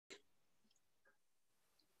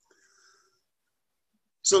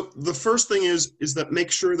So the first thing is that make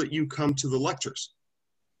sure that you come to the lectures.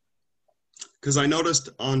 Because I noticed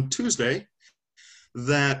on Tuesday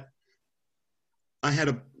that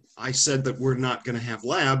I said that we're not going to have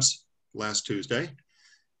labs last Tuesday.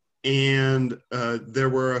 And there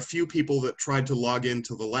were a few people that tried to log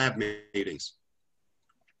into the lab meetings.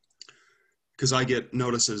 Because I get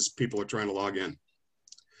notices people are trying to log in.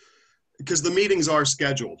 Because the meetings are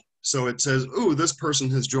scheduled. So it says, ooh, this person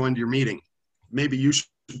has joined your meeting. Maybe you should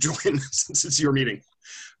join since it's your meeting.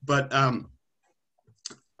 But I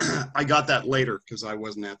got that later because I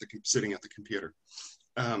wasn't sitting at the computer.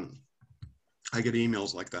 I get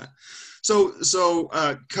emails like that. So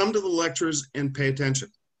come to the lectures and pay attention.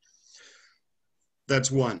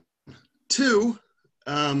 That's one. Two,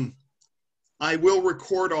 I will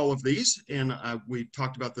record all of these, and we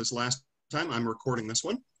talked about this last time. I'm recording this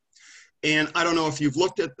one. And I don't know if you've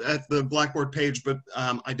looked at the Blackboard page, but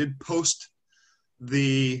I did post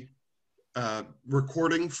the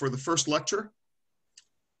recording for the first lecture,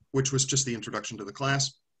 which was just the introduction to the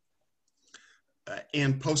class,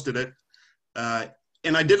 and posted it.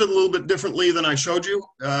 And I did it a little bit differently than I showed you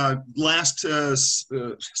last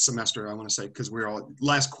semester, I want to say, because we're all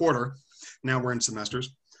last quarter. Now we're in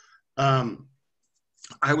semesters. I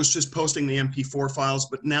was just posting the MP4 files,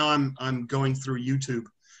 but now I'm going through YouTube,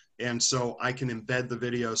 and so I can embed the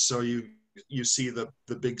video so you see the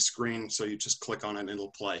big screen, so you just click on it and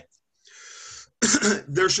it'll play.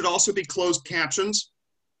 There should also be closed captions.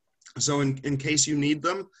 So in case you need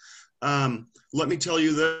them, let me tell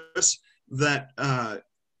you this, that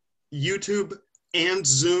YouTube and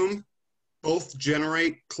Zoom both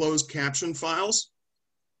generate closed caption files,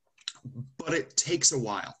 but it takes a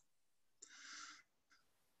while.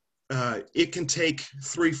 It can take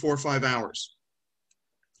 3, 4, 5 hours.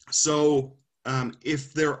 So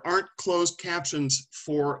if there aren't closed captions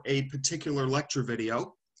for a particular lecture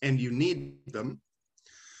video and you need them,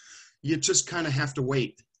 you just kind of have to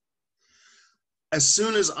wait. As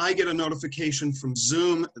soon as I get a notification from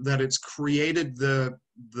Zoom that it's created the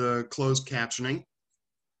closed captioning,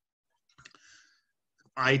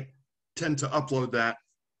 I tend to upload that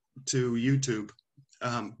to YouTube.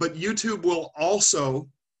 But YouTube will also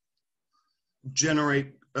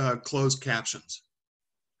generate closed captions.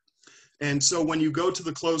 And so when you go to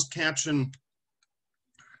the closed caption,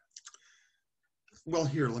 well,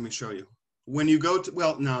 here, let me show you. When you go to,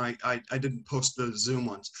 well, no, I didn't post the Zoom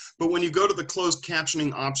ones, but when you go to the closed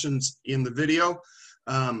captioning options in the video,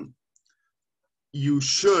 you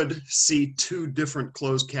should see 2 different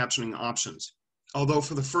closed captioning options. Although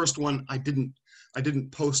for the first one, I didn't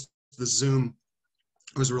post the Zoom.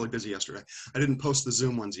 I was really busy yesterday. I didn't post the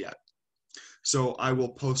Zoom ones yet. So I will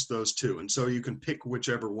post those too. And so you can pick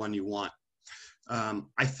whichever one you want.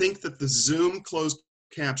 I think that the Zoom closed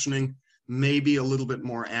captioning may be a little bit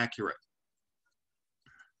more accurate.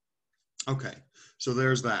 Okay, so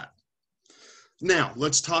there's that. Now,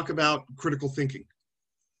 let's talk about critical thinking.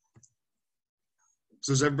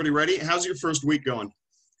 So is everybody ready? How's your first week going?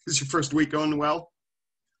 Is your first week going well?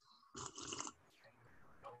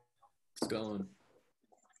 It's going.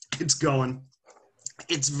 It's going.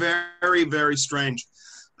 It's very, very strange.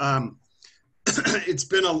 It's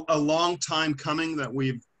been a long time coming that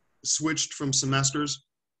we've switched from semesters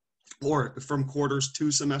or from quarters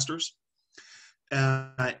to semesters.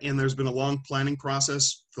 And there's been a long planning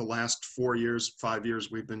process. The last 4 years, 5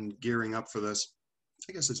 years, we've been gearing up for this.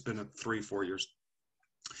 I guess it's been 3, 4 years.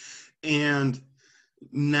 And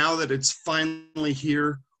now that it's finally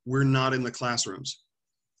here, we're not in the classrooms.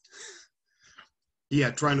 Yeah,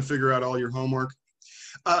 trying to figure out all your homework.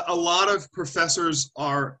 A lot of professors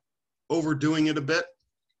are overdoing it a bit,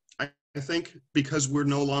 I think, because we're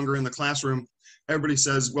no longer in the classroom. Everybody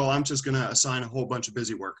says, well, I'm just going to assign a whole bunch of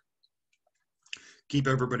busy work. Keep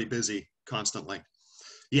everybody busy constantly.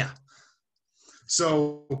 Yeah.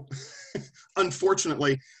 So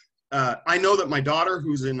unfortunately, I know that my daughter,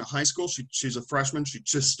 who's in high school, she's a freshman, she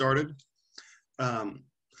just started.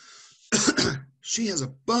 She has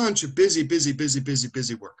a bunch of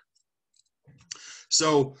busy work.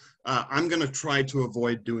 So I'm going to try to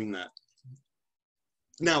avoid doing that.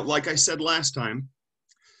 Now, like I said last time,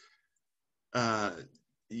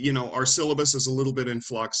 you know, our syllabus is a little bit in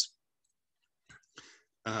flux.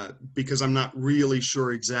 Because I'm not really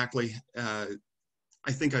sure exactly. I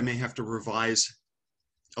think I may have to revise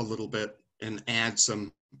a little bit and add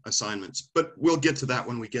some assignments, but we'll get to that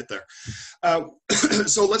when we get there.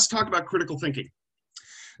 So let's talk about critical thinking.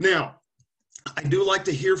 Now, I do like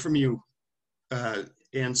to hear from you.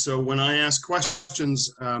 And so when I ask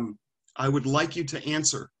questions, I would like you to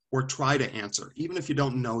answer or try to answer, even if you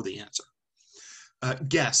don't know the answer.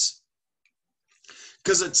 Guess.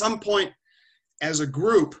 Because at some point, as a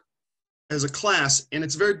group, as a class, and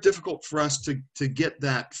it's very difficult for us to get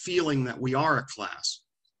that feeling that we are a class,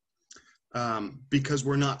 because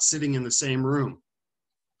we're not sitting in the same room.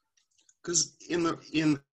 Because in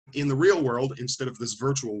the real world, instead of this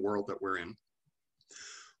virtual world that we're in,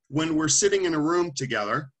 when we're sitting in a room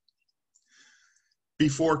together,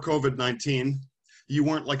 before COVID-19, you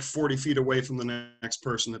weren't like 40 feet away from the next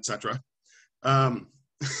person, etc.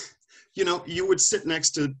 You know, you would sit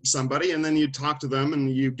next to somebody and then you talk to them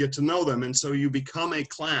and you get to know them. And so you become a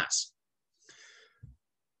class.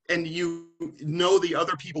 And you know the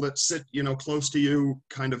other people that sit, you know, close to you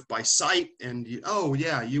kind of by sight, and you, oh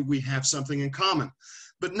yeah, we have something in common.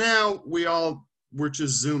 But now we're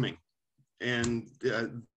just Zooming, and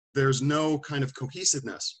there's no kind of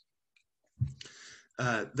cohesiveness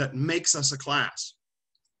that makes us a class.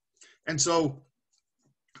 And so,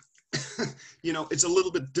 you know, it's a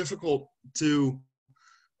little bit difficult to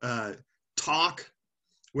talk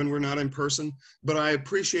when we're not in person, but I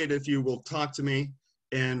appreciate if you will talk to me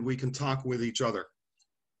and we can talk with each other.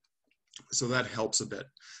 So that helps a bit.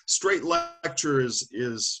 Straight lecture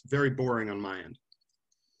is very boring on my end.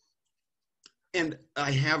 And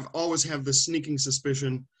I always have the sneaking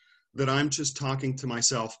suspicion that I'm just talking to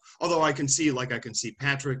myself, although I can see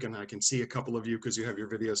Patrick, and I can see a couple of you because you have your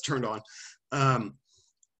videos turned on.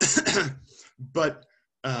 But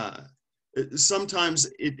sometimes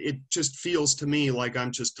it just feels to me like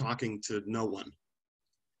I'm just talking to no one.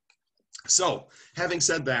 So having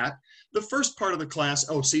said that, the first part of the class,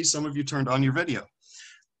 oh, see, some of you turned on your video.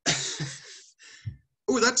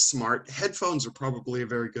 Oh, that's smart. Headphones are probably a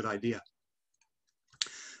very good idea.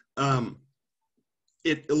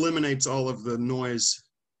 It eliminates all of the noise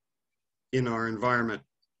in our environment.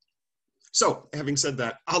 So having said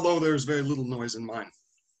that, although there's very little noise in mine.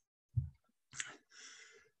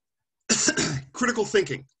 Critical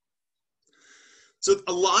thinking. So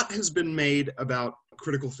a lot has been made about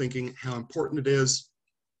critical thinking, how important it is,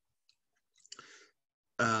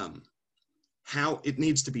 how it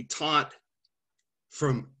needs to be taught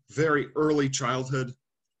from very early childhood,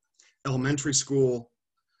 elementary school,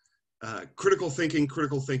 critical thinking,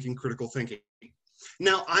 critical thinking, critical thinking.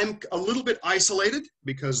 Now, I'm a little bit isolated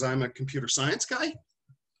because I'm a computer science guy.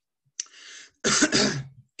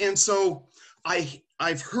 And so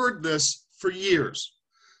I've heard this for years.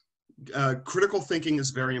 Critical thinking is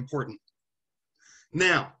very important.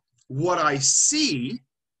 Now, what I see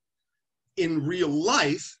in real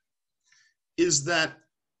life is that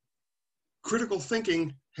critical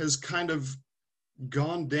thinking has kind of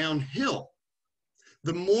gone downhill.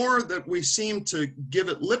 The more that we seem to give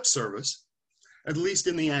it lip service, at least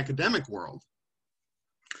in the academic world,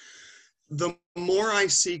 the more I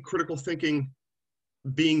see critical thinking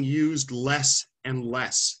being used less and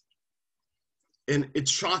less. And it's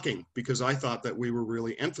shocking because I thought that we were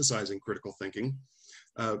really emphasizing critical thinking.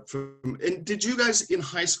 And did you guys in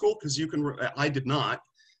high school, because I did not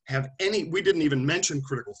have any, we didn't even mention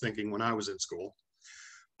critical thinking when I was in school,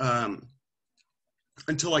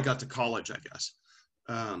 until I got to college, I guess.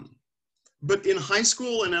 But in high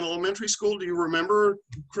school and in elementary school, do you remember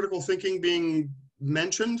critical thinking being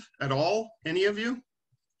mentioned at all? Any of you?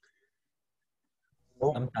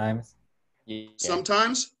 Sometimes. Yeah.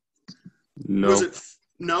 Sometimes? No.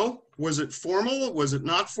 No? Was it formal? Was it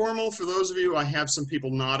not formal? For those of you, I have some people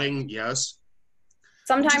nodding, yes.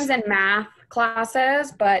 Sometimes in math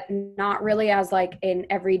classes, but not really as like in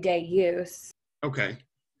everyday use. Okay.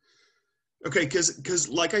 Okay, because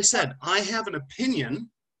like I said, I have an opinion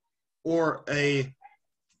or a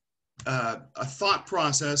thought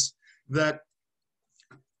process that,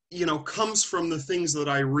 you know, comes from the things that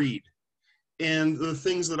I read. And the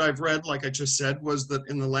things that I've read, like I just said, was that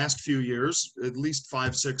in the last few years, at least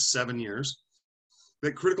 5, 6, 7 years,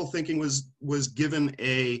 that critical thinking was given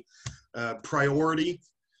a priority,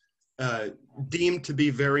 deemed to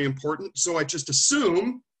be very important. So I just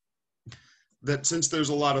assume that since there's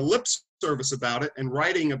a lot of lip service about it and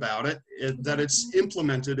writing about it, that it's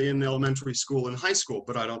implemented in elementary school and high school,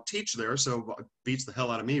 but I don't teach there, so it beats the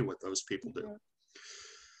hell out of me what those people do.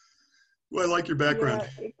 Well, I like your background.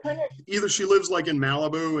 Yeah, Either she lives like in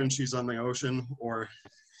Malibu and she's on the ocean, or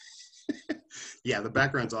yeah, the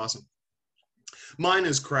background's awesome. Mine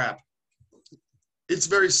is crap. It's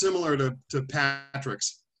very similar to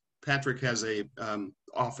Patrick's. Patrick has a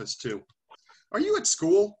office too. Are you at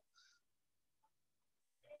school?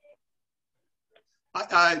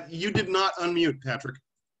 You did not unmute, Patrick.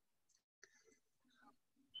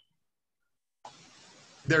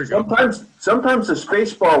 There you go. Sometimes the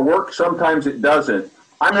space bar works, sometimes it doesn't.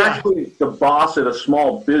 I'm Yeah. actually the boss at a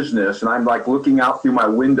small business, and I'm like looking out through my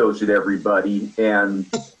windows at everybody, and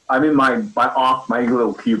I'm in my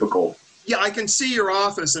little cubicle. Yeah, I can see your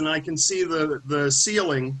office and I can see the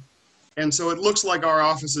ceiling. And so it looks like our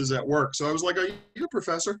office is at work. So I was like, are you a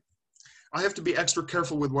professor? I have to be extra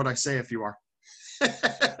careful with what I say if you are.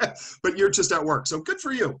 But you're just at work. So good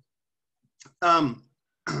for you.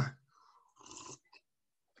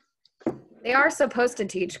 They are supposed to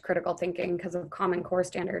teach critical thinking because of Common Core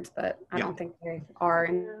standards, but I Yeah. don't think they are.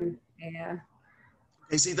 Yeah.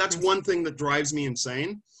 Hey, see, that's one thing that drives me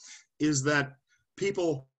insane is that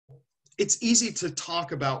people, it's easy to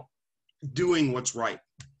talk about doing what's right.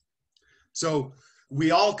 So we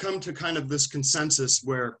all come to kind of this consensus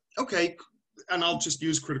where, okay, and I'll just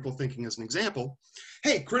use critical thinking as an example.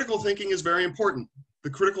 Hey, critical thinking is very important. The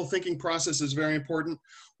critical thinking process is very important.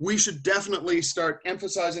 We should definitely start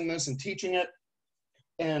emphasizing this and teaching it.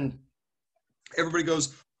 And everybody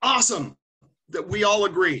goes, awesome, that we all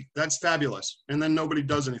agree. That's fabulous. And then nobody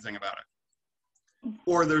does anything about it.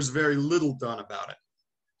 Or there's very little done about it.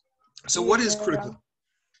 So what is critical?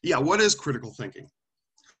 Yeah, what is critical thinking?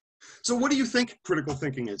 So what do you think critical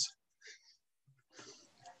thinking is?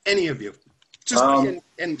 Any of you? Just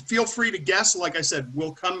and feel free to guess. Like I said,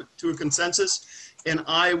 we'll come to a consensus, and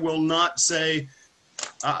I will not say,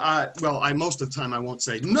 well, most of the time I won't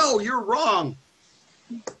say, no, you're wrong.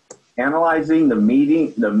 Analyzing the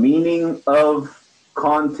meaning of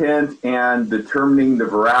content and determining the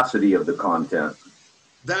veracity of the content.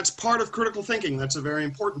 That's part of critical thinking. That's a very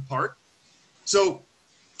important part. So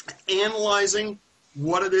analyzing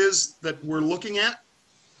what it is that we're looking at.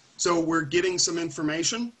 So we're getting some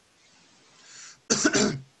information.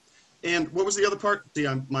 And what was the other part? See,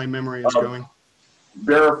 my memory is going.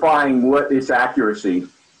 Verifying what its accuracy.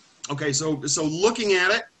 Okay, so looking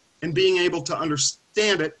at it and being able to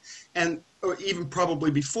understand it, and even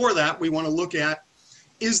probably before that, we want to look at,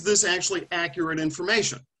 is this actually accurate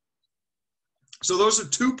information? So those are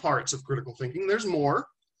two parts of critical thinking. There's more.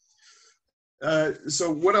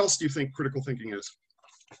 So what else do you think critical thinking is?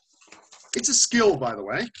 It's a skill, by the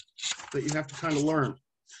way, that you have to kind of learn.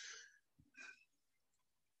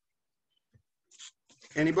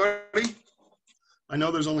 Anybody? I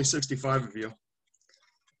know there's only 65 of you.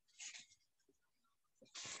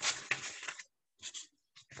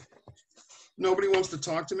 Nobody wants to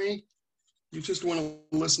talk to me? You just want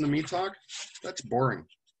to listen to me talk? That's boring.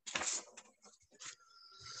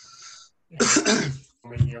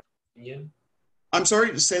 Forming your opinion? I'm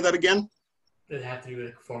sorry, say that again? Does it have to do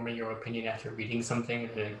with forming your opinion after reading something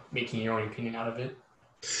and making your own opinion out of it?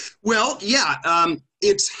 Well, yeah,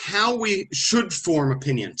 it's how we should form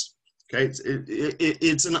opinions. Okay,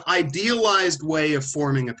 it's an idealized way of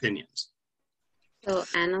forming opinions. So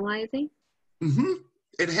analyzing? Mm-hmm.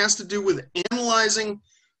 It has to do with analyzing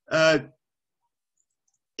and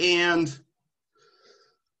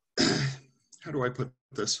how do I put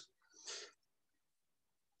this?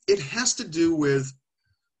 It has to do with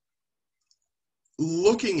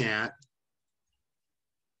looking at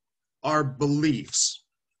our beliefs.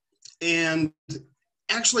 And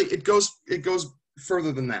actually it goes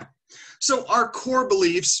further than that. So our core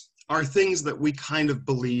beliefs are things that we kind of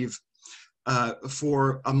believe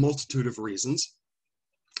for a multitude of reasons.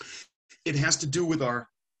 It has to do with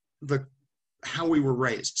how we were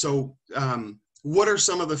raised. So what are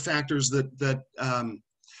some of the factors that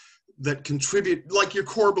contribute, like your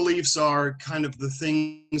core beliefs are kind of the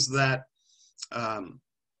things that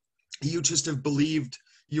you just have believed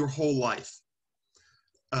your whole life.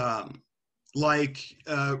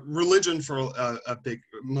 Religion for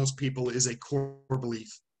most people is a core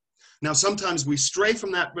belief. Now, sometimes we stray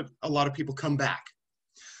from that, but a lot of people come back.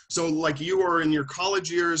 So like you are in your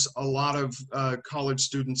college years, a lot of college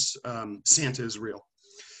students, Santa is real.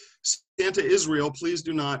 Santa is real. Please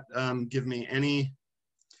do not give me any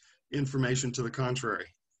information to the contrary.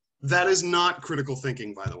 That is not critical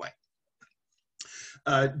thinking, by the way.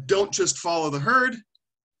 Don't just follow the herd.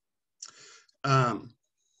 I'm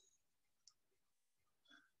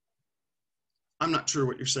not sure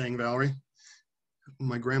what you're saying, Valerie.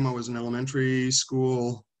 My grandma was in elementary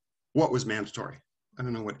school. What was mandatory? I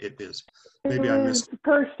don't know what it is. Maybe I missed.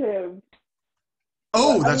 Cursive.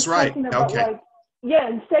 Oh, that's right. Okay. Like, yeah,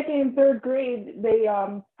 in second and third grade, they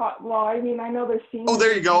taught law. I mean, I know there's seniors. Oh,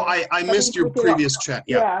 there you go. I missed your previous chat.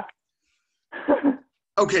 Yeah.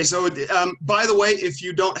 Okay, so by the way, if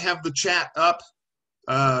you don't have the chat up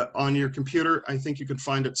on your computer, I think you could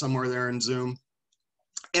find it somewhere there in Zoom.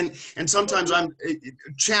 And sometimes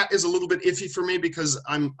chat is a little bit iffy for me because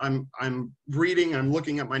I'm reading, I'm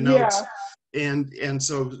looking at my notes. And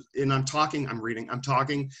so, and I'm talking, I'm reading, I'm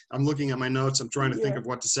talking, I'm looking at my notes, I'm trying to think Yeah. of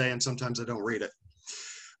what to say, and sometimes I don't read it.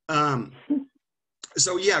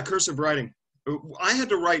 So yeah, cursive writing. I had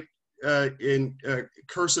to write in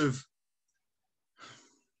cursive.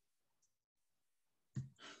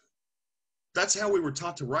 That's how we were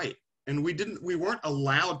taught to write. And we weren't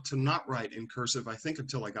allowed to not write in cursive, I think,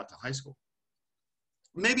 until I got to high school.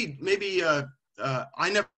 Maybe I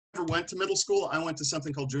never went to middle school. I went to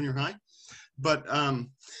something called junior high, but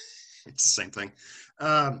it's the same thing.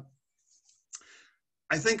 I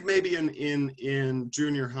think maybe in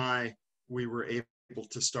junior high, we were able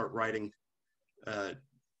to start writing,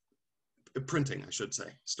 printing, I should say,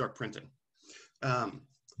 start printing. And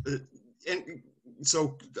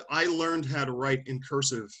so I learned how to write in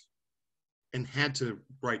cursive and had to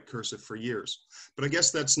write cursive for years, but I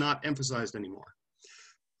guess that's not emphasized anymore.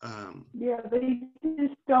 Yeah, they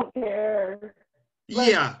just don't care. Like,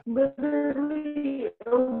 Yeah. Literally,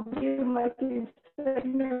 it'll be like in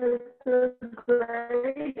second or third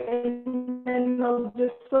grade, and then they'll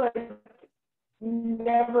just like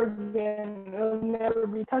never again. It'll never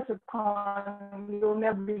be touched upon. You'll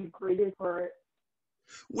never be graded for it.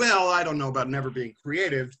 Well, I don't know about never being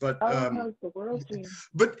creative, but How's the world doing?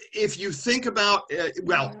 but if you think about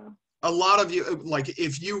well, Yeah. a lot of you, like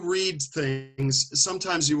if you read things,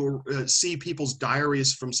 sometimes you will see people's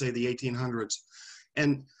diaries from, say, the 1800s,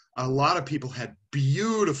 and a lot of people had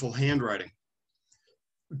beautiful handwriting,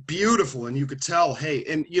 beautiful, and you could tell, hey,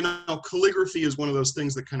 and you know, calligraphy is one of those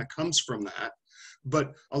things that kind of comes from that,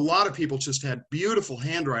 but a lot of people just had beautiful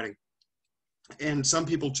handwriting, and some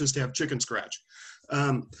people just have chicken scratch.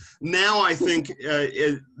 Now I think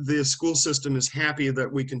the school system is happy that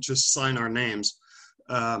we can just sign our names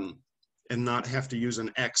and not have to use an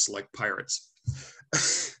X like pirates.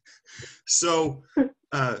 So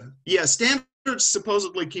yeah, standards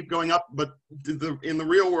supposedly keep going up, but in the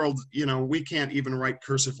real world, you know, we can't even write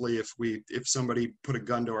cursively. If somebody put a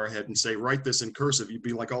gun to our head and say, write this in cursive, you'd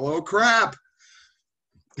be like, oh crap.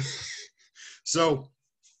 So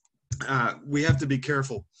we have to be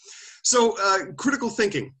careful. So critical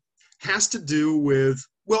thinking has to do with,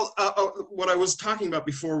 well, what I was talking about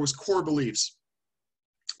before was core beliefs.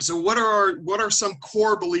 So what are some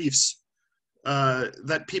core beliefs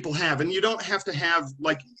that people have? And you don't have to have,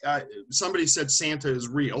 like somebody said, Santa is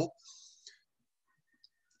real,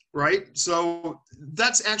 right? So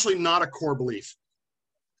that's actually not a core belief.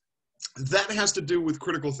 That has to do with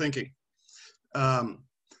critical thinking. And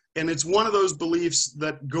it's one of those beliefs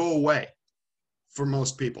that go away for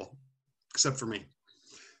most people, except for me.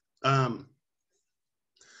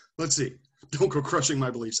 Let's see. Don't go crushing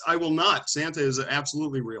my beliefs. I will not. Santa is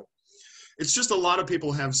absolutely real. It's just a lot of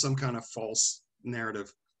people have some kind of false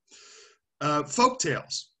narrative. Folk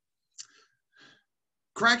tales.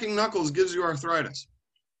 Cracking knuckles gives you arthritis.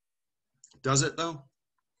 Does it though?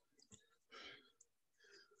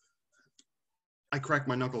 I crack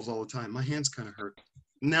my knuckles all the time. My hands kind of hurt.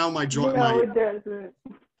 Now my joint. No, it doesn't.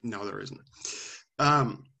 No, there isn't.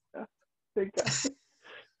 Exactly.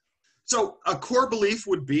 So a core belief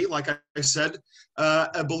would be, like I said,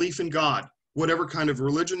 a belief in God. Whatever kind of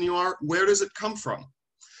religion you are, where does it come from?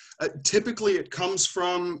 Typically, it comes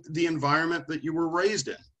from the environment that you were raised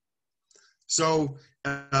in. So,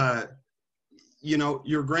 you know,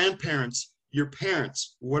 your grandparents, your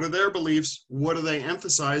parents, what are their beliefs? What do they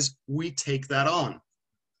emphasize? We take that on.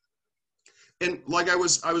 And like I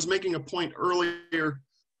was making a point earlier,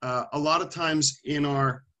 a lot of times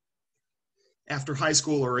after high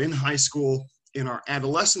school or in high school, in our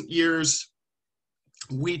adolescent years,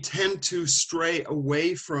 we tend to stray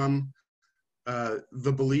away from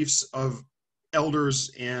the beliefs of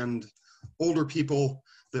elders and older people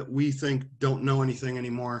that we think don't know anything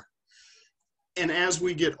anymore. And as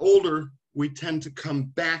we get older, we tend to come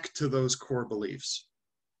back to those core beliefs.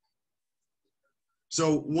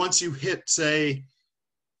 So once you hit, say,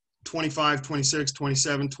 25, 26,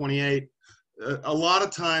 27, 28, a lot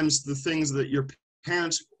of times the things that your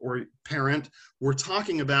parents or parent were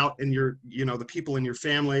talking about and the people in your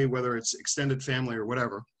family, whether it's extended family or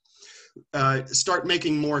whatever, start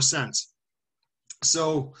making more sense.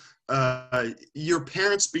 So your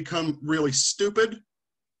parents become really stupid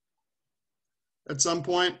at some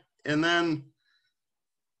point, and then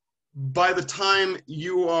by the time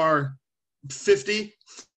you are 50,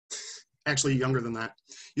 actually younger than that,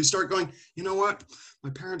 you start going, you know what? My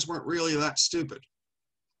parents weren't really that stupid.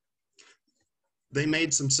 They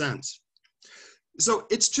made some sense. So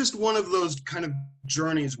it's just one of those kind of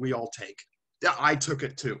journeys we all take. Yeah, I took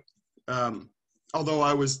it too. Although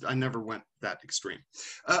I never went that extreme.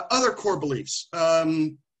 Other core beliefs.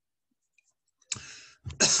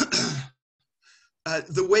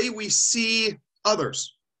 the way we see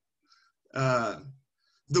others, the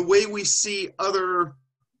way we see other,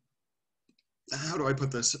 how do I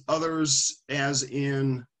put this? Others as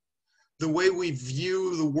in the way we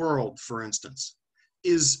view the world, for instance,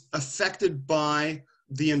 is affected by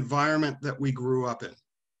the environment that we grew up in.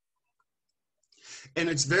 And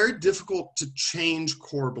it's very difficult to change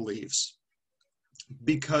core beliefs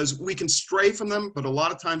because we can stray from them, but a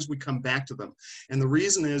lot of times we come back to them. And the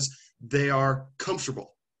reason is they are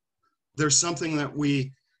comfortable. There's something that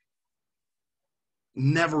we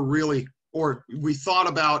never really, or we thought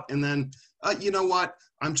about, and then, you know what,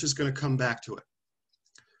 I'm just going to come back to it.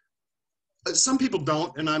 Some people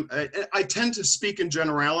don't, and I tend to speak in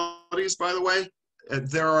generalities, by the way.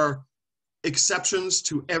 There are exceptions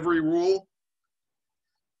to every rule.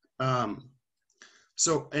 And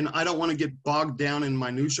I don't want to get bogged down in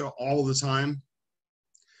minutia all the time,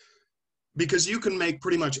 because you can make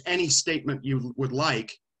pretty much any statement you would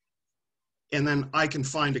like, and then I can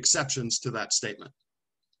find exceptions to that statement.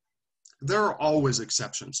 There are always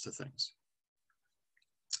exceptions to things.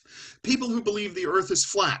 People who believe the earth is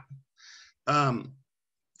flat.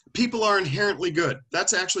 People are inherently good.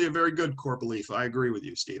 That's actually a very good core belief. I agree with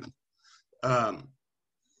you, Stephen. I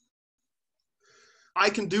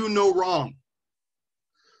can do no wrong.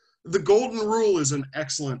 The golden rule is an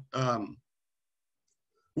excellent,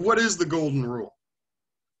 what is the golden rule?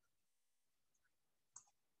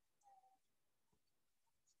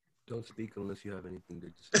 Don't speak unless you have anything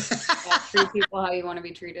to say. Treat people how you want to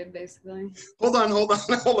be treated, basically. Hold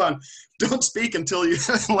on. Don't speak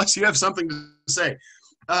unless you have something to say.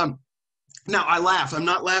 Now I laugh. I'm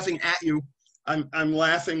not laughing at you. I'm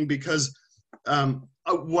laughing because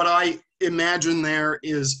what I imagine there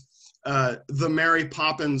is the Mary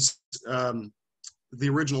Poppins, the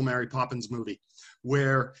original Mary Poppins movie,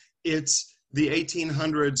 where it's the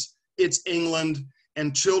 1800s, it's England,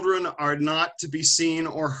 and children are not to be seen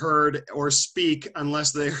or heard or speak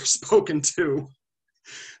unless they are spoken to.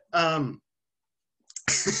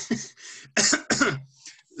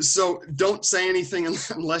 So don't say anything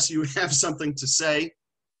unless you have something to say.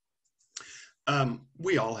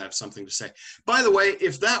 We all have something to say. By the way,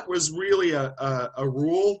 if that was really a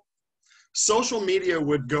rule, social media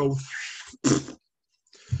would go,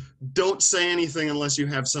 don't say anything unless you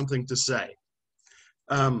have something to say.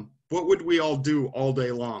 What would we all do all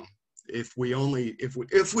day long if we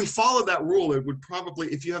followed that rule? It would probably,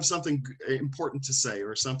 if you have something important to say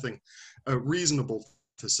or something reasonable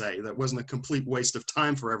to say that wasn't a complete waste of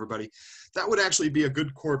time for everybody, that would actually be a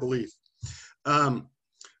good core belief.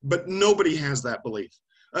 But nobody has that belief.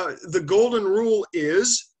 The golden rule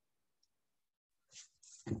is,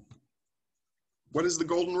 what is the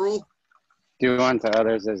golden rule? Do unto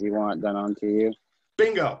others as you want done unto you.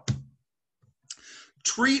 Bingo.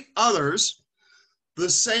 Treat others the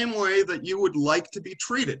same way that you would like to be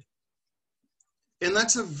treated. And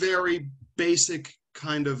that's a very basic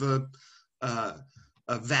kind of a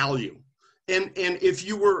value. And if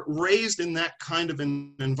you were raised in that kind of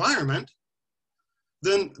an environment,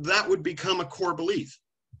 then that would become a core belief.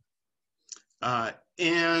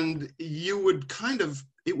 And you would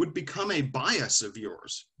it would become a bias of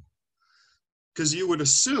yours, because you would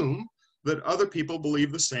assume that other people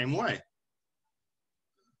believe the same way.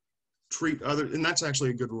 Treat others, and that's actually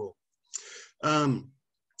a good rule.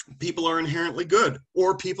 People are inherently good,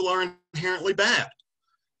 or people are inherently bad,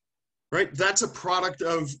 right? That's a product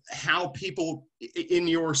of how people in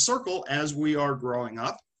your circle, as we are growing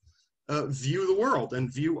up, view the world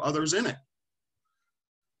and view others in it.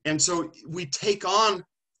 And so we take on,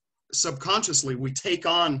 subconsciously, we take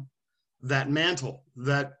on that mantle,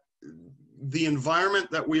 that the environment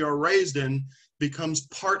that we are raised in becomes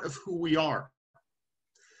part of who we are.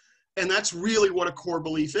 And that's really what a core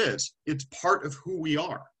belief is. It's part of who we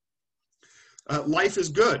are. Life is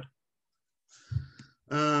good.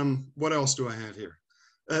 What else do I have here?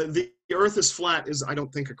 The earth is flat is, I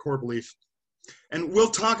don't think, a core belief. And we'll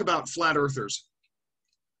talk about flat earthers,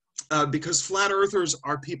 because flat earthers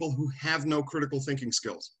are people who have no critical thinking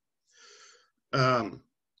skills. I'm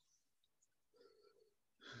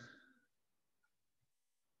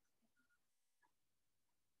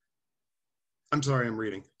sorry, I'm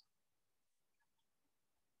reading.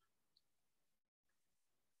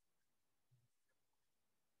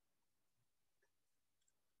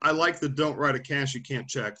 I like the don't write a cash you can't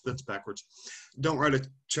check. That's backwards. Don't write a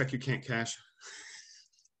check you can't cash.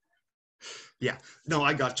 Yeah, no,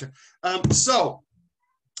 I gotcha.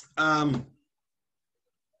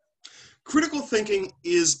 Critical thinking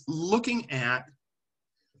is looking at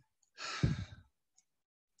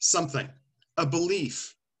something, a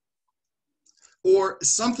belief, or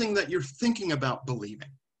something that you're thinking about believing.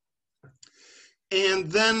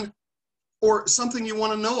 And then, or something you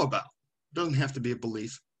want to know about. Doesn't have to be a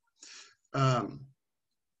belief.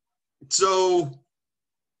 So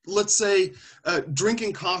let's say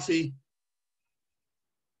drinking coffee,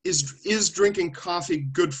 is drinking coffee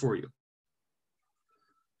good for you?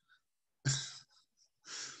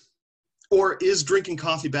 Or is drinking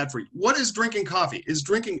coffee bad for you? What is drinking coffee?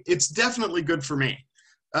 It's definitely good for me.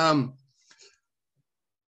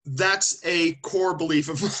 That's a core belief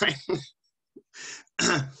of mine.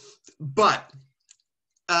 But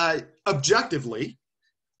objectively,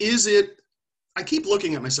 I keep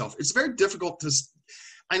looking at myself. It's very difficult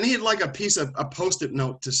I need like a Post-it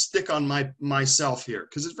note to stick on myself here,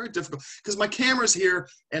 because it's very difficult, because my camera's here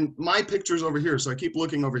and my picture's over here. So I keep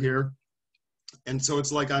looking over here. And so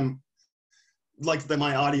it's like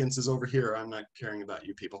my audience is over here. I'm not caring about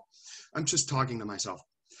you people. I'm just talking to myself.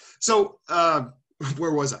 So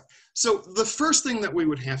where was I? So the first thing that we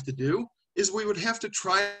would have to do is we would have to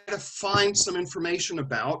try to find some information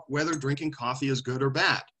about whether drinking coffee is good or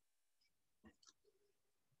bad.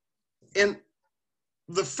 And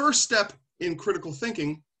the first step in critical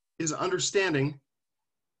thinking is understanding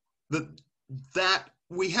that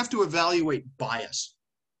we have to evaluate bias.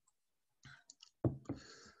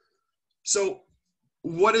 So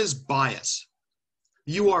what is bias?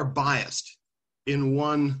 You are biased in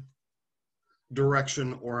one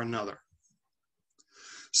direction or another.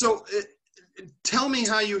 So tell me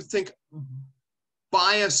how you think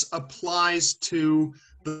bias applies to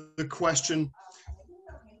the question,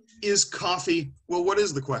 is coffee, well, what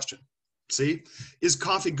is the question? See, is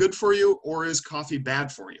coffee good for you or is coffee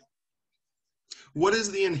bad for you? What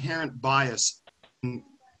is the inherent bias in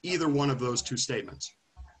either one of those two statements?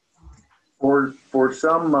 For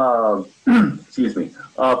some, excuse me,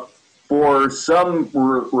 for some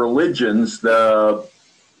religions, the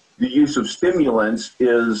use of stimulants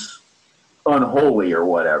is unholy or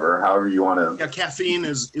whatever, however you want to. Yeah, caffeine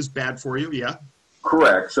is bad for you, yeah.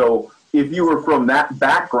 Correct. So if you were from that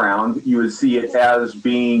background, you would see it as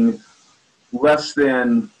being less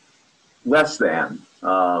than, I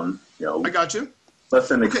got you. Less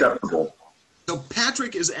than acceptable. So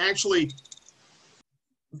Patrick is actually,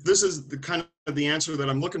 this is the kind of the answer that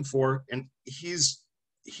I'm looking for, and he's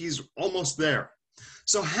almost there.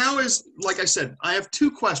 So how is, like I said, I have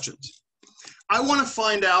two questions. I want to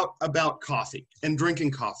find out about coffee and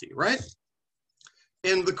drinking coffee, right?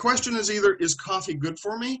 And the question is either, is coffee good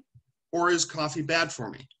for me or is coffee bad for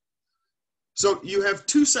me? So you have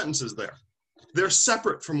two sentences there. They're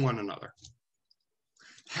separate from one another.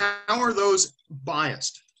 How are those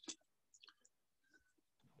biased?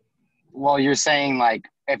 Well, you're saying like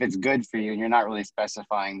if it's good for you, and you're not really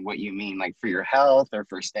specifying what you mean, like for your health or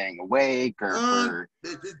for staying awake or for...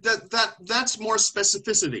 That's more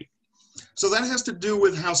specificity. So that has to do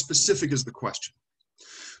with how specific is the question.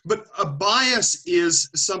 But a bias is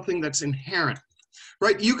something that's inherent,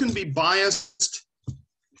 right? You can be biased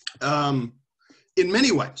in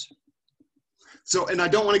many ways. So, and I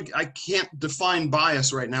can't define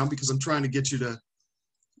bias right now because I'm trying to get you to,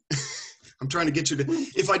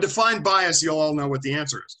 if I define bias, you'll all know what the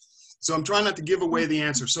answer is. So I'm trying not to give away the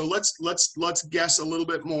answer. So let's guess a little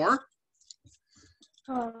bit more.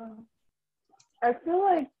 I feel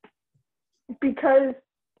like because,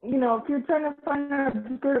 if you're trying to find out if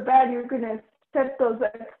it's good or bad, you're going to set those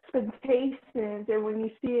expectations. And when you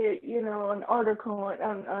see it, an article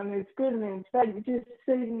on it's good and it's bad, you're just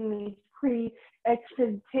setting these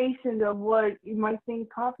pre-expectations of what you might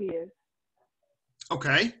think coffee is.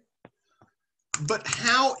 Okay. But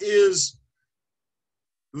how is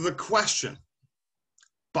the question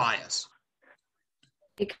bias?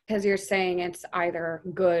 Because you're saying it's either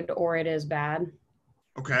good or it is bad.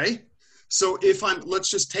 Okay. So let's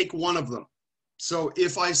just take one of them. So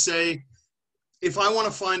if I want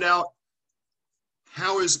to find out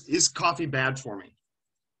how is coffee bad for me?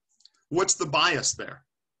 What's the bias there?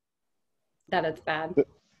 That it's bad.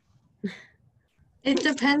 It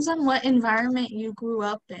depends on what environment you grew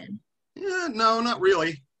up in. Yeah, no, not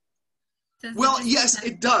really. Well, yes,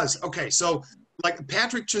 it does. Okay, so like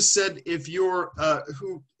Patrick just said, if you're,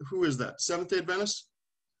 who is that? Seventh-day Adventist?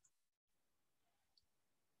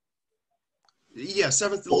 Yeah,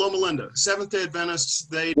 Loma Linda. Seventh-day Adventists,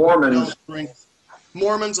 they Mormons. don't drink.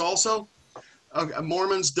 Mormons also?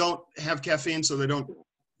 Mormons don't have caffeine, so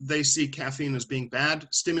they see caffeine as being bad,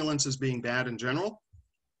 stimulants as being bad in general.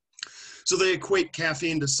 So they equate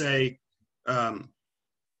caffeine to, say,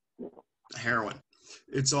 heroin.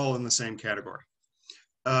 It's all in the same category.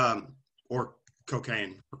 Or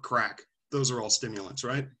cocaine or crack. Those are all stimulants,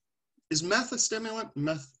 right? Is meth a stimulant?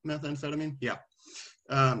 Methamphetamine? Yeah.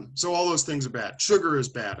 So all those things are bad. Sugar is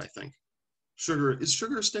bad, I think. Is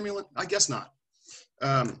sugar a stimulant? I guess not.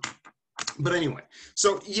 But anyway,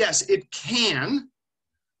 so yes, it can.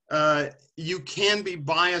 You can be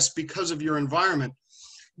biased because of your environment,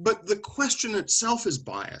 but the question itself is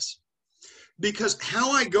bias. Because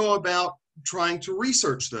how I go about trying to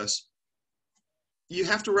research this, you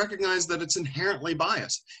have to recognize that it's inherently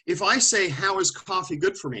biased. If I say, how is coffee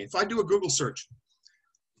good for me? If I do a Google search,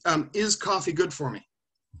 is coffee good for me?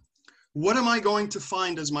 What am I going to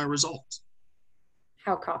find as my result?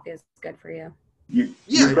 How coffee is good for you.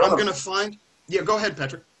 I'm going to find, go ahead,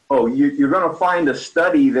 Patrick. Oh, you're going to find a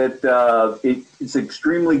study that it's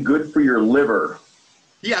extremely good for your liver.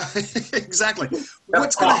 Yeah, exactly.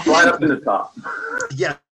 What's going to happen? Right up in the top.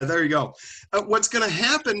 Yeah, there you go. What's going to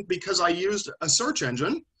happen, because I used a search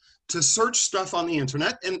engine to search stuff on the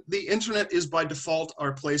internet, and the internet is by default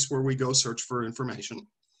our place where we go search for information.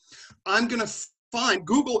 I'm going to find,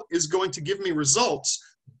 Google is going to give me results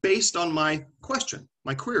based on my question,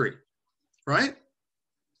 my query, right?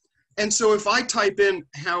 And so if I type in,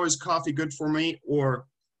 how is coffee good for me? Or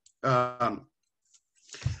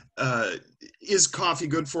is coffee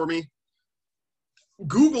good for me?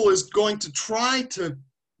 Google is going to try to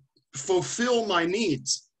fulfill my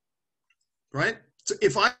needs, right? So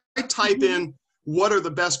if I type in, what are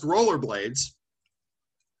the best rollerblades?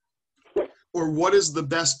 Or what is the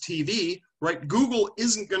best TV, right? Google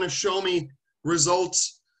isn't going to show me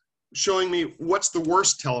results showing me what's the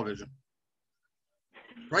worst television,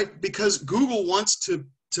 right? Because Google wants to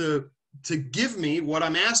give me what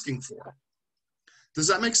I'm asking for. Does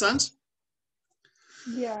that make sense?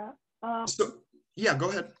 Yeah. So, yeah, go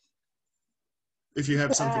ahead. If you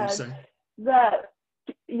have something to say.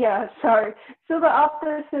 Sorry. So the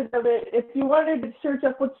opposite of it, if you wanted to search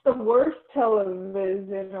up what's the worst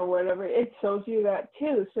television or whatever, it shows you that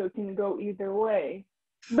too, so it can go either way.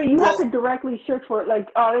 But you have to directly search for it, like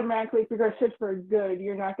automatically. If you're going to search for good,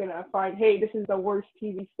 you're not going to find, hey, this is the worst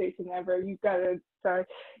TV station ever. You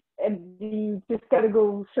just got to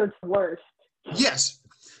go search worst. Yes.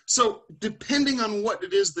 So depending on what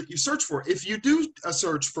it is that you search for, if you do a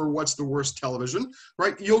search for what's the worst television,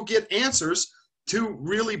 right, you'll get answers to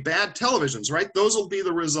really bad televisions, right? Those will be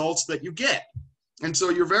the results that you get. And so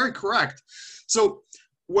you're very correct. So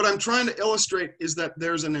what I'm trying to illustrate is that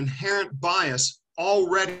there's an inherent bias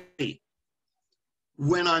already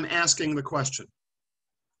when I'm asking the question.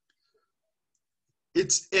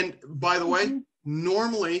 And by the way,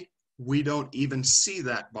 normally we don't even see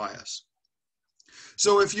that bias.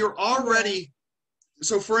 So if you're already,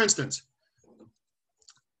 so for instance,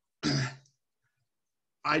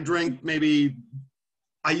 I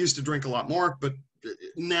used to drink a lot more, but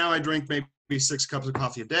now I drink maybe 6 cups of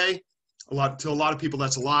coffee a day. To a lot of people,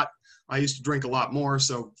 that's a lot. I used to drink a lot more.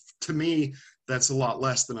 So to me, that's a lot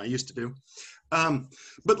less than I used to do.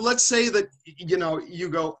 But let's say that, you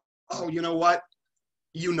go, oh, you know what?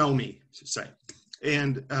 You know me, say.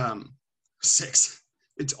 And 6.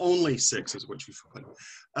 It's only 6 is what you put.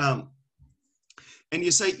 And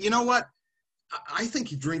you say, you know what? I think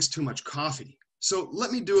he drinks too much coffee. So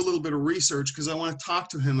let me do a little bit of research because I want to talk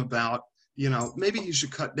to him about, maybe he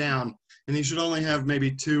should cut down and he should only have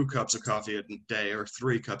maybe 2 cups of coffee a day or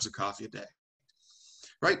 3 cups of coffee a day.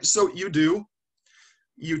 Right? So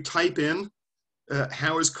you type in,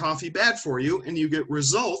 how is coffee bad for you? And you get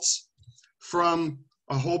results from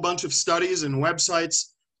a whole bunch of studies and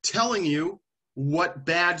websites telling you what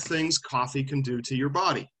bad things coffee can do to your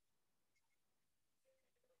body.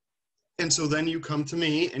 And so then you come to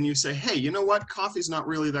me and you say, hey, you know what? Coffee's not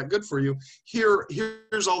really that good for you.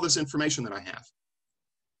 Here's all this information that I have.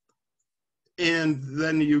 And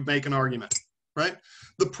then you make an argument, right?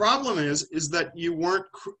 The problem is that you weren't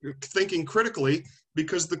thinking critically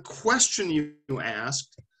because the question you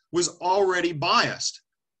asked was already biased.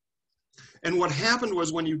 And what happened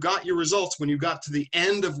was when you got your results, when you got to the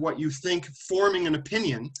end of what you think forming an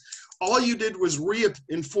opinion, all you did was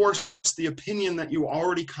reinforce the opinion that you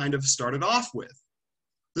already kind of started off with.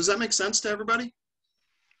 Does that make sense to everybody?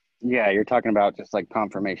 Yeah, you're talking about just like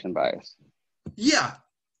confirmation bias. Yeah.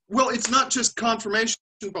 Well, it's not just confirmation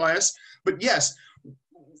bias, but yes,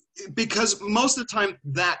 because most of the time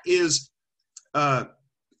that is an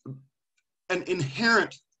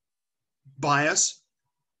inherent bias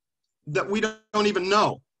that we don't even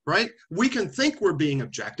know, right? We can think we're being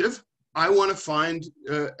objective. I want to find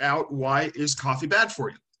out why is coffee bad for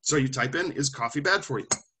you. So you type in, is coffee bad for you?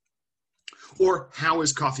 Or how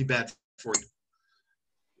is coffee bad for you?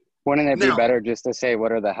 Wouldn't it be better just to say,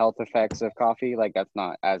 what are the health effects of coffee? Like that's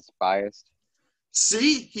not as biased.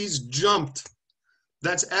 See, he's jumped.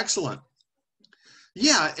 That's excellent.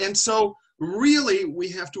 Yeah, and so really we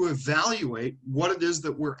have to evaluate what it is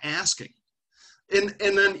that we're asking. And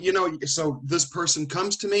then, you know, so this person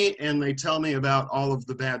comes to me and they tell me about all of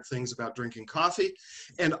the bad things about drinking coffee,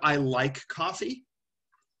 and I like coffee.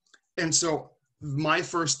 And so my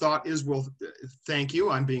first thought is, well, thank you.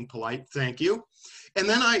 I'm being polite. Thank you. And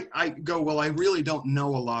then I go, well, I really don't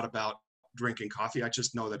know a lot about drinking coffee. I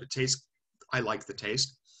just know that it tastes, I like the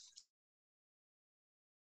taste.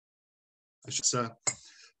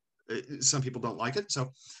 Some people don't like it.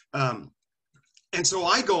 So, and so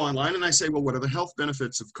I go online and I say, well, what are the health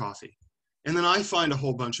benefits of coffee? And then I find a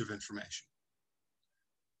whole bunch of information.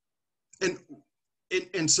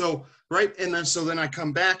 And so, right, and then so then I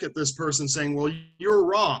come back at this person saying, well, you're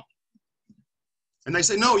wrong. And they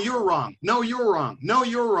say, no, you're wrong. No, you're wrong. No,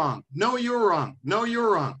 you're wrong. No, you're wrong. No,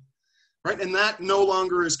 you're wrong. Right, and that no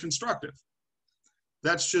longer is constructive.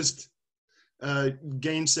 That's just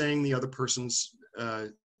gainsaying the other person's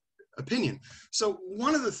opinion. So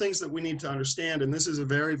one of the things that we need to understand, and this is a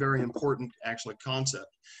very, very important actually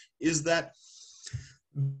concept, is that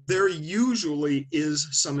there usually is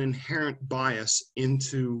some inherent bias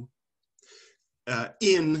into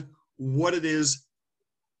in what it is,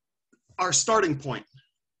 our starting point.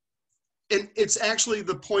 And it's actually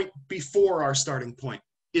the point before our starting point.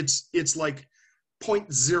 It's like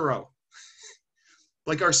point zero.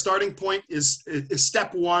 Like our starting point is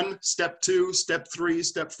step 1, step 2, step 3,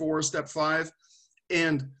 step 4, step 5.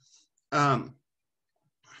 And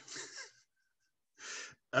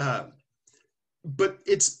but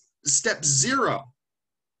it's step 0.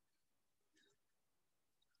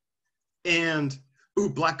 And, ooh,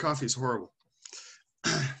 black coffee is horrible.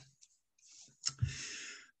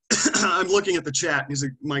 I'm looking at the chat. He's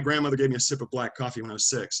like, my grandmother gave me a sip of black coffee when I was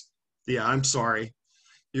 6. Yeah, I'm sorry.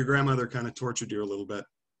 Your grandmother kind of tortured you a little bit.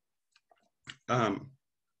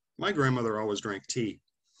 My grandmother always drank tea.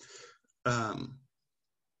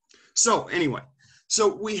 So anyway,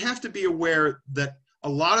 so we have to be aware that a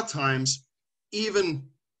lot of times, even,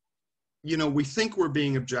 you know, we think we're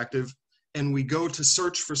being objective and we go to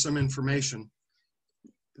search for some information.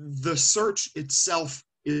 The search itself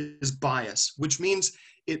is biased, which means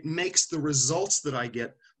it makes the results that I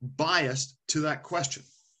get biased to that question.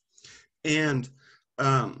 And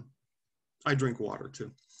I drink water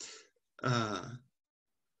too.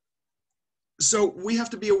 So we have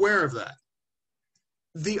to be aware of that.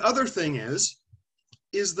 The other thing is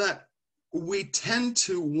that we tend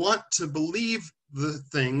to want to believe the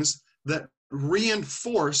things that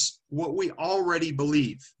reinforce what we already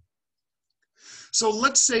believe. So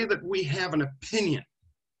let's say that we have an opinion.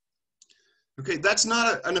 Okay, that's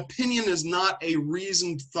not an opinion is not a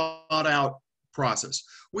reasoned, thought out process.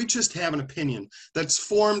 We just have an opinion that's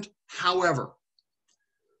formed however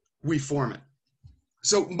we form it.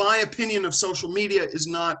 So my opinion of social media is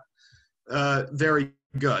not very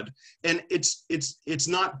good, and it's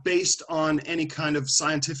not based on any kind of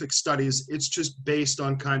scientific studies. It's just based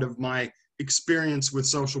on kind of my experience with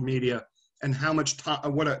social media and how much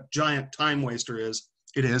time, what a giant time waster it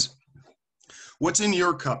is. What's in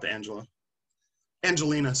your cup,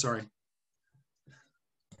 Angelina, sorry.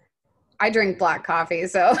 I drink black coffee,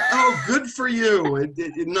 so. Oh, good for you.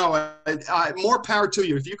 More power to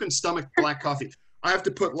you. If you can stomach black coffee. I have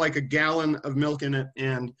to put like a gallon of milk in it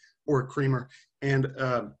or creamer and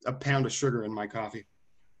a pound of sugar in my coffee.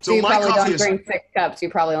 So you probably don't drink 6 cups. You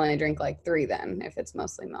probably only drink like 3 then, if it's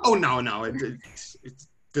mostly milk. Oh, no. It's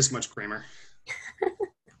this much creamer.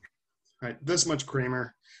 Right, this much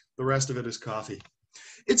creamer. The rest of it is coffee.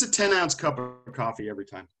 It's a 10-ounce cup of coffee every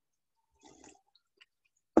time.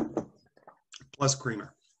 Plus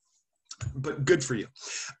creamer. But good for you.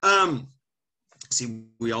 See,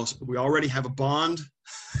 we already have a bond.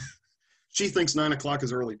 She thinks 9 o'clock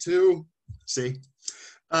is early too. See?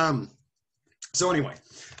 So anyway,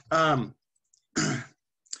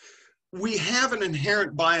 we have an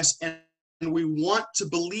inherent bias and we want to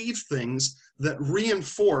believe things that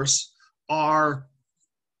reinforce our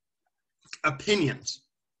opinions.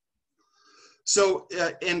 So,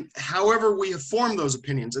 and however we have formed those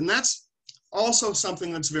opinions, and that's also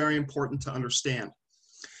something that's very important to understand,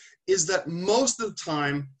 is that most of the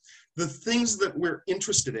time, the things that we're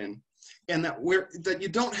interested in and that you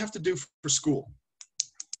don't have to do for school.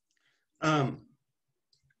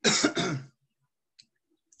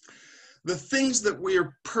 The things that we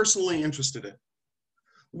are personally interested in,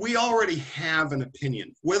 we already have an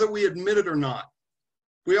opinion, whether we admit it or not.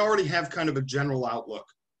 We already have kind of a general outlook.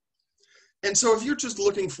 And so if you're just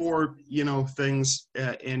looking for, things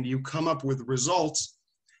and you come up with results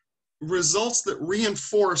that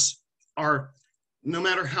reinforce our, no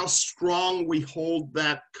matter how strong we hold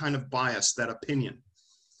that kind of bias, that opinion,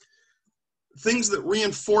 things that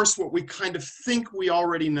reinforce what we kind of think we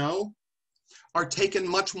already know are taken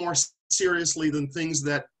much more seriously than things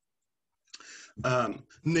that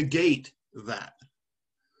negate that.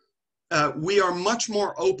 We are much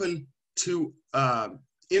more open to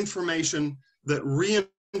information that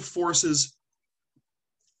reinforces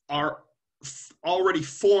our already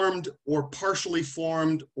formed or partially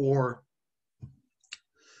formed or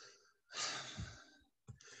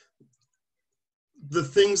the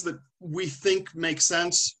things that we think make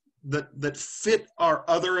sense, that fit our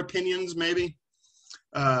other opinions maybe.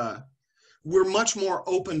 We're much more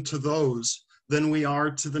open to those than we are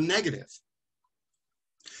to the negative.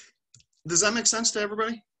 Does that make sense to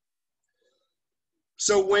everybody?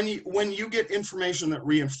 So when you get information that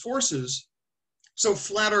reinforces, so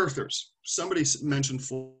flat earthers, somebody mentioned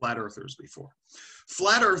flat earthers before.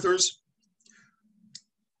 Flat earthers,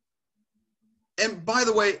 and by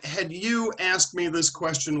the way, had you asked me this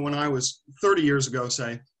question when I was 30 years ago,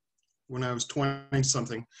 say, when I was 20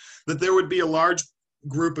 something, that there would be a large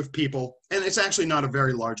group of people, and it's actually not a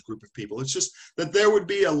very large group of people, it's just that there would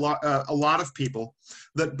be a lot of people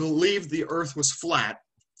that believed the earth was flat,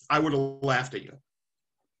 I would have laughed at you.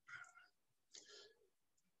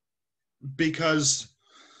 Because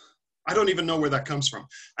I don't even know where that comes from.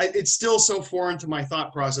 It's still so foreign to my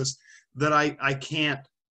thought process that I can't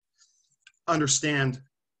understand.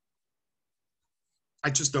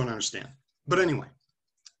 I just don't understand. But anyway,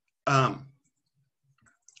 and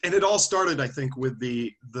it all started, I think, with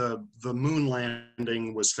the moon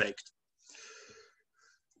landing was faked.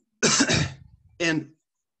 And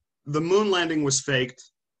the moon landing was faked.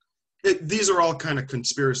 These are all kind of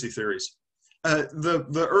conspiracy theories.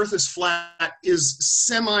 The earth is flat is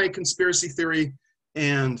semi-conspiracy theory,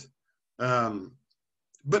 and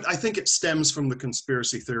but I think it stems from the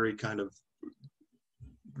conspiracy theory kind of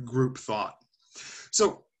group thought.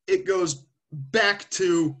 So it goes back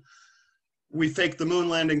to, we faked the moon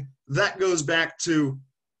landing. That goes back to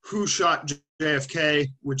who shot JFK,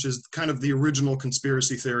 which is kind of the original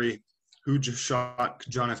conspiracy theory, who just shot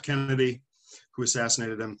John F. Kennedy, who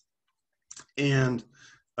assassinated him. And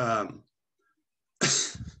I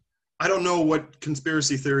don't know what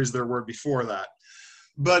conspiracy theories there were before that.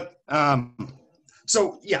 But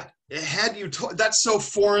so yeah, had you told, that's so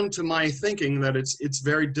foreign to my thinking that it's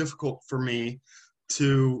very difficult for me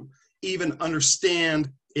to even understand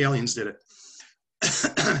aliens did it.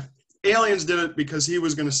 Aliens did it because he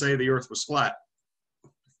was going to say the earth was flat.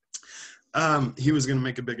 He was going to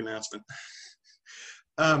make a big announcement.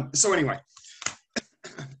 So anyway,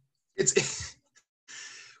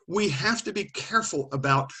 we have to be careful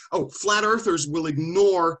about, flat earthers will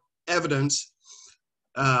ignore evidence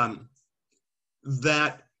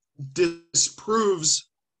that disproves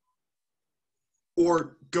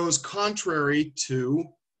or goes contrary to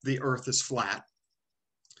the earth is flat.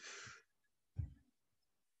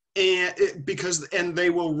 And they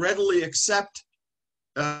will readily accept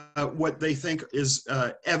what they think is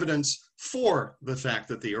evidence for the fact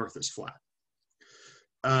that the earth is flat.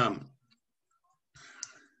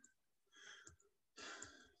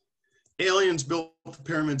 Aliens built the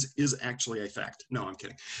pyramids is actually a fact. No, I'm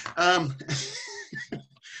kidding.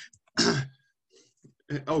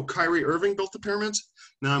 Kyrie Irving built the pyramids?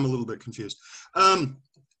 Now I'm a little bit confused. I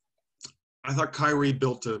thought Kyrie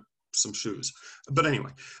built some shoes. But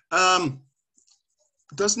anyway,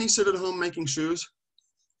 doesn't he sit at home making shoes?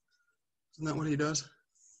 Isn't that what he does?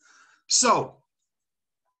 So,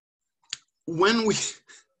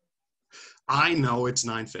 I know it's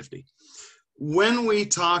 9:50. When we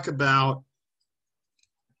talk about,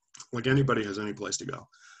 like anybody has any place to go,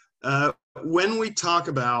 when we talk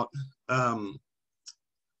about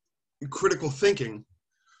critical thinking,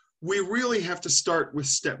 we really have to start with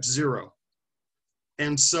step 0.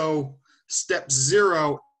 And so step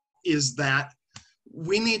 0 is that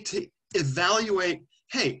we need to evaluate,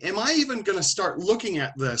 hey, am I even going to start looking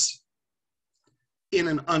at this in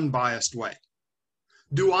an unbiased way?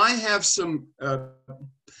 Do I have some,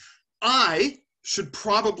 I should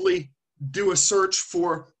probably do a search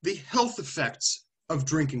for the health effects of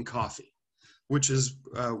drinking coffee, which is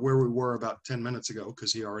where we were about 10 minutes ago,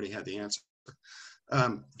 because he already had the answer.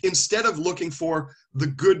 Instead of looking for the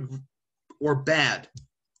good or bad,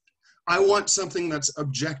 I want something that's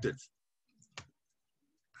objective.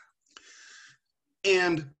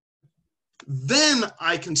 And then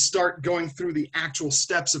I can start going through the actual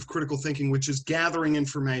steps of critical thinking, which is gathering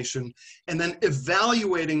information and then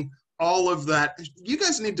evaluating all of that. You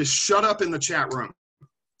guys need to shut up in the chat room.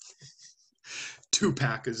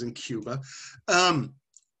 Tupac is in Cuba.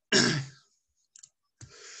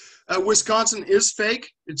 Wisconsin is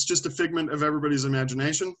fake. It's just a figment of everybody's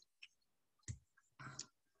imagination.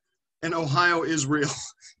 And Ohio is real.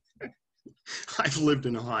 I've lived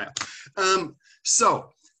in Ohio. So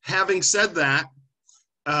having said that,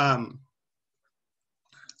 are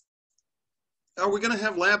we going to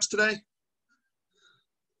have labs today?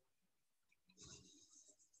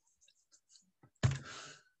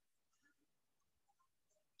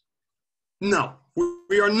 No,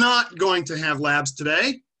 we are not going to have labs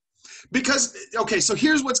today because, okay, so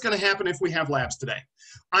here's what's going to happen if we have labs today.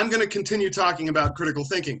 I'm going to continue talking about critical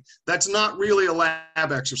thinking. That's not really a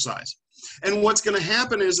lab exercise. And what's going to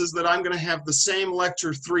happen is that I'm going to have the same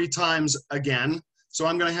lecture 3 times again. So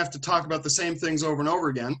I'm going to have to talk about the same things over and over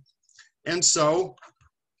again. And so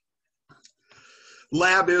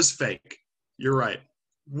lab is fake. You're right.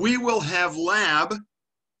 We will have lab,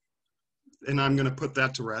 and I'm going to put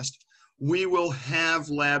that to rest. We will have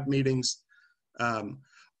lab meetings.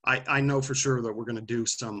 I know for sure that we're going to do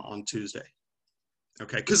some on Tuesday.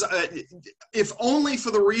 Okay, because if only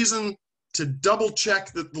for the reason to double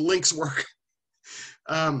check that the links work,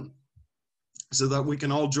 so that we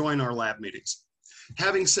can all join our lab meetings.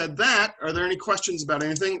 Having said that, are there any questions about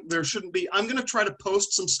anything? There shouldn't be. I'm going to try to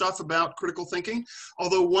post some stuff about critical thinking,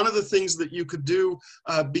 although one of the things that you could do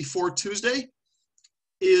before Tuesday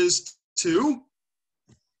is to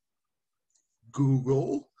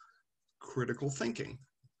Google critical thinking.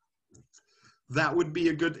 That would be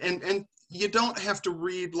a good, and you don't have to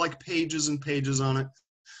read like pages and pages on it,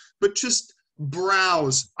 but just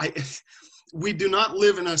browse. We do not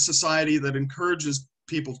live in a society that encourages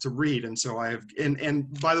people to read, and so I have, and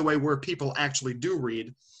by the way, where people actually do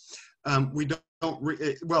read, we don't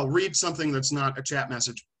read something that's not a chat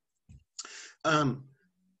message.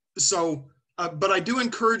 But I do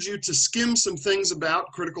encourage you to skim some things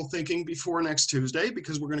about critical thinking before next Tuesday,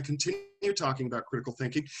 because we're going to continue talking about critical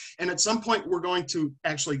thinking. And at some point, we're going to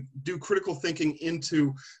actually do critical thinking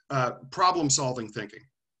into problem-solving thinking.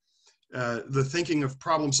 The thinking of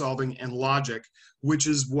problem solving and logic, which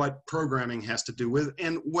is what programming has to do with,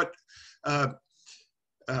 and what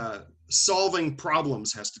solving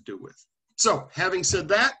problems has to do with. So having said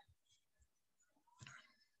that,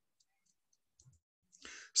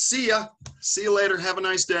 see ya. See you later. Have a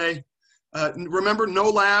nice day. Remember, no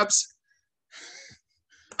labs.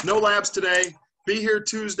 No labs today. Be here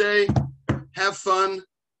Tuesday. Have fun.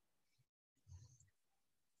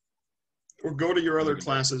 Or go to your other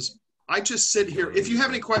classes. I just sit here. If you have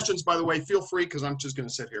any questions, by the way, feel free, because I'm just going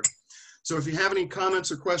to sit here. So if you have any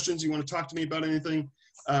comments or questions, you want to talk to me about anything,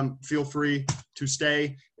 feel free to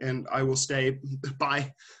stay, and I will stay.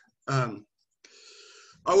 Bye. I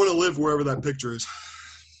want to live wherever that picture is.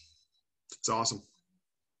 It's awesome.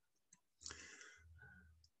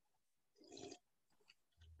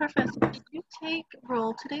 Professor, did you take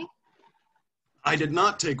roll today? I did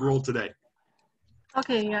not take roll today.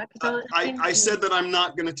 Okay, yeah. I said that I'm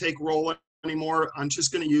not going to take roll anymore. I'm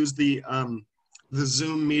just going to use the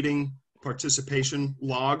Zoom meeting participation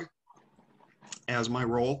log as my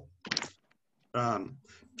roll.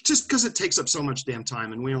 Just because it takes up so much damn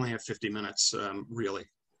time, and we only have 50 minutes, really.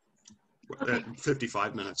 Okay.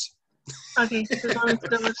 55 minutes. Okay, just wanted to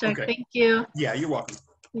double check. Okay. Thank you. Yeah, you're welcome.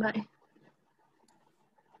 Bye.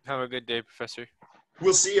 Have a good day, Professor.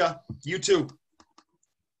 We'll see ya. You too.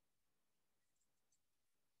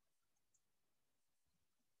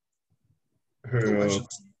 Hey, I should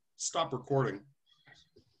stop recording.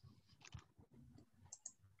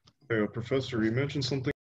 Professor, you mentioned something